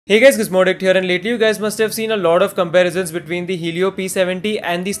Hey guys, gizmoddict here, and lately you guys must have seen a lot of comparisons between the Helio P70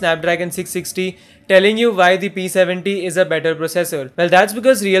 and the Snapdragon 660, telling you why the P70 is a better processor. Well, that's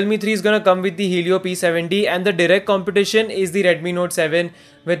because Realme 3 is gonna come with the Helio P70 and the direct competition is the Redmi Note 7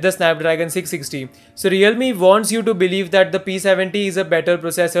 with the Snapdragon 660. So Realme wants you to believe that the P70 is a better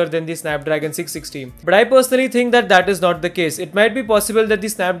processor than the Snapdragon 660. But I personally think that that is not the case. It might be possible that the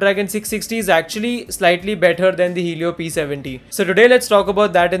Snapdragon 660 is actually slightly better than the Helio P70. So today let's talk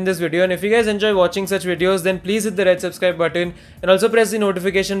about that in this video, and if you guys enjoy watching such videos, then please hit the red subscribe button and also press the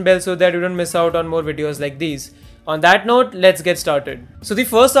notification bell so that you don't miss out on more videos like these. On that note, let's get started. So the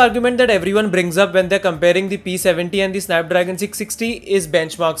first argument that everyone brings up when they're comparing the P70 and the Snapdragon 660 is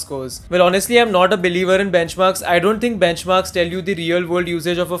benchmark scores. Well, honestly, I'm not a believer in benchmarks. I don't think benchmarks tell you the real world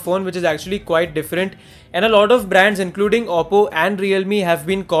usage of a phone, which is actually quite different. And a lot of brands including Oppo and Realme have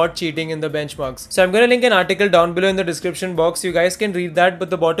been caught cheating in the benchmarks. So I'm going to link an article down below in the description box. You guys can read that, but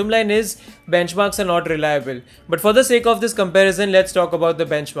the bottom line is benchmarks are not reliable. But for the sake of this comparison, let's talk about the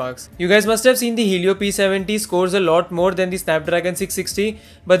benchmarks. You guys must have seen the Helio P70 scores a lot more than the Snapdragon 660,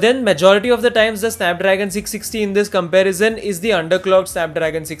 but then majority of the times the Snapdragon 660 in this comparison is the underclocked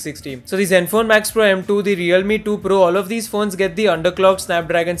Snapdragon 660. So the Zenfone Max Pro M2, the Realme 2 Pro, all of these phones get the underclocked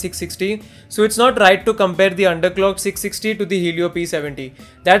Snapdragon 660. So it's not right to compare the underclocked 660 to the Helio P70.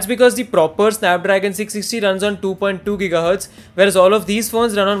 That's because the proper Snapdragon 660 runs on 2.2 GHz, whereas all of these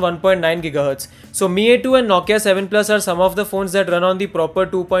phones run on 1.9 GHz. So Mi A2 and Nokia 7 Plus are some of the phones that run on the proper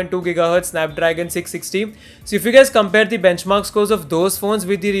 2.2 GHz Snapdragon 660. So if you guys compare the benchmark scores of those phones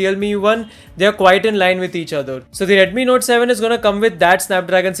with the Realme U1, they are quite in line with each other. So the Redmi Note 7 is going to come with that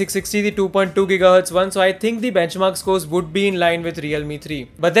Snapdragon 660, the 2.2 GHz one. So I think the benchmark scores would be in line with Realme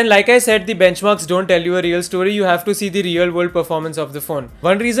 3. But then, like I said, the benchmarks don't tell you a real story. You have to see the real world performance of the phone.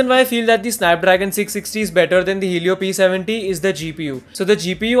 One reason why I feel that the Snapdragon 660 is better than the Helio P70 is the GPU. So the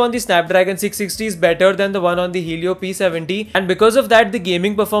GPU on the Snapdragon 660 is better than the one on the Helio P70, and because of that the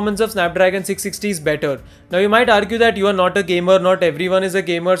gaming performance of Snapdragon 660 is better. Now you might argue that you are not a gamer, not everyone is a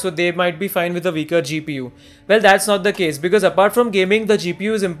gamer, so they might be fine with a weaker GPU. Well, that's not the case, because apart from gaming, the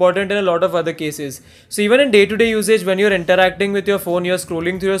GPU is important in a lot of other cases. So even in day-to-day usage, when you're interacting with your phone, you're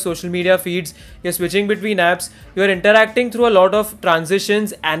scrolling through your social media feeds, you're switching between apps, you're interacting through a lot of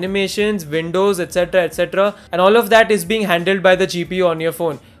transitions, animations, windows, etc, and all of that is being handled by the GPU on your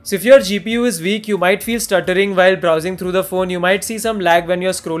phone. So if your GPU is weak, you might feel stuttering while browsing through the phone, you might see some lag when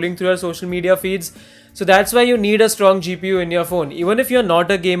you're scrolling through your social media feeds. So that's why you need a strong GPU in your phone. Even if you're not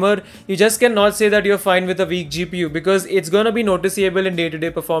a gamer, you just cannot say that you're fine with a weak GPU, because it's gonna be noticeable in day-to-day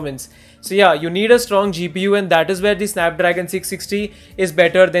performance. So yeah, you need a strong GPU, and that is where the Snapdragon 660 is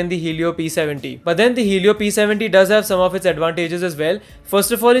better than the Helio P70. But then the Helio P70 does have some of its advantages as well.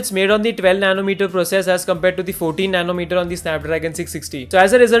 First of all, it's made on the 12nm process as compared to the 14nm on the Snapdragon 660. So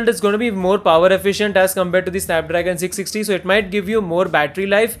as a result, it's going to be more power efficient as compared to the Snapdragon 660. So it might give you more battery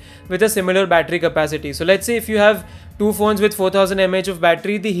life with a similar battery capacity. So let's say if you have two phones with 4000 mAh of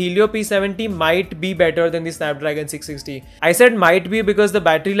battery, the Helio P70 might be better than the Snapdragon 660. I said might be because the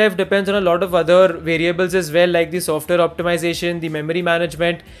battery life depends on a lot of other variables as well, like the software optimization, the memory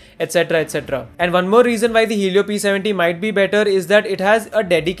management, etc. And one more reason why the Helio P70 might be better is that it has a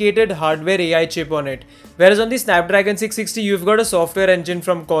dedicated hardware AI chip on it. Whereas on the Snapdragon 660, you've got a software engine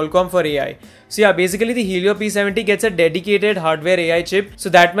from Qualcomm for AI. So yeah, basically the Helio P70 gets a dedicated hardware AI chip. So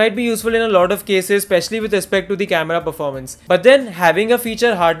that might be useful in a lot of cases, especially with respect to the camera performance. But then having a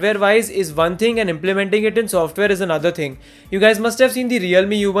feature hardware wise is one thing and implementing it in software is another thing. You guys must have seen the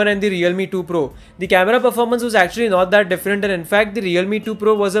Realme U1 and the Realme 2 Pro. The camera performance was actually not that different, and in fact the Realme 2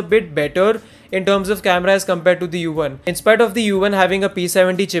 Pro was a bit better in terms of camera as compared to the U1. In spite of the U1 having a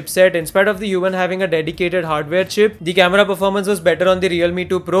P70 chipset, in spite of the U1 having a dedicated hardware chip, the camera performance was better on the Realme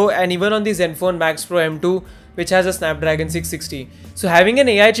 2 Pro and even on the Zenfone Max Pro M2, which has a Snapdragon 660. So having an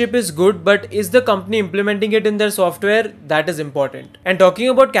AI chip is good, but is the company implementing it in their software? That is important. And talking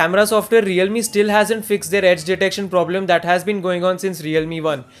about camera software, Realme still hasn't fixed their edge detection problem that has been going on since Realme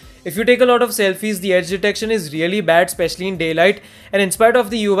 1. If you take a lot of selfies, the edge detection is really bad, especially in daylight, and in spite of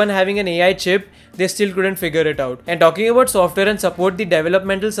the U1 having an AI chip, they still couldn't figure it out. And talking about software and support, the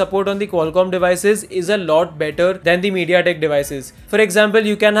developmental support on the Qualcomm devices is a lot better than the MediaTek devices. For example,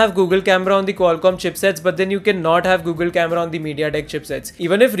 you can have Google Camera on the Qualcomm chipsets, but then you cannot have Google Camera on the MediaTek chipsets.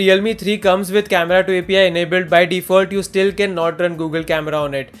 Even if Realme 3 comes with Camera to API enabled by default, you still cannot run Google Camera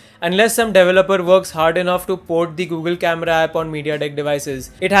on it, unless some developer works hard enough to port the Google Camera app on MediaTek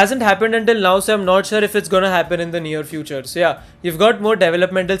devices. It has hasn't happened until now, so I'm not sure if it's gonna happen in the near future. So yeah, you've got more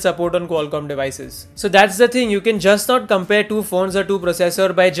developmental support on Qualcomm devices. So that's the thing, you can just not compare two phones or two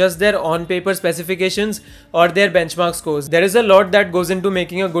processors by just their on-paper specifications or their benchmark scores. There is a lot that goes into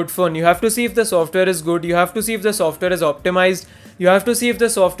making a good phone. You have to see if the software is good, you have to see if the software is optimized, you have to see if the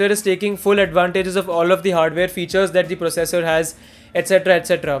software is taking full advantages of all of the hardware features that the processor has, etc,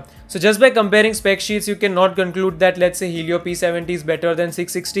 etc. So just by comparing spec sheets, you cannot conclude that, let's say, Helio P70 is better than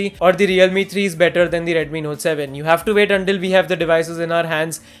 660 or the Realme 3 is better than the Redmi Note 7. You have to wait until we have the devices in our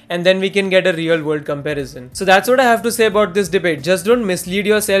hands, and then we can get a real world comparison. So that's what I have to say about this debate. Just don't mislead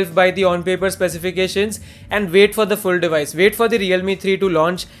yourself by the on-paper specifications and wait for the full device. Wait for the Realme 3 to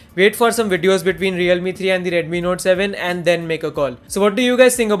launch, wait for some videos between Realme 3 and the Redmi Note 7, and then make a call. So what do you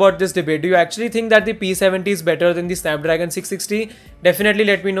guys think about this debate? Do you actually think that the P70 is better than the Snapdragon 660? Definitely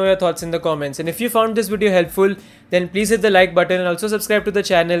let me know your thoughts in the comments. And if you found this video helpful, then please hit the like button and also subscribe to the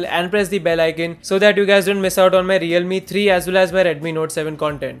channel and press the bell icon so that you guys don't miss out on my Realme 3 as well as my Redmi Note 7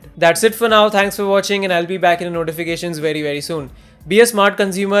 content. That's it for now. Thanks for watching, and I'll be back in the notifications very soon. Be a smart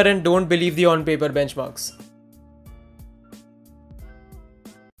consumer and don't believe the on-paper benchmarks.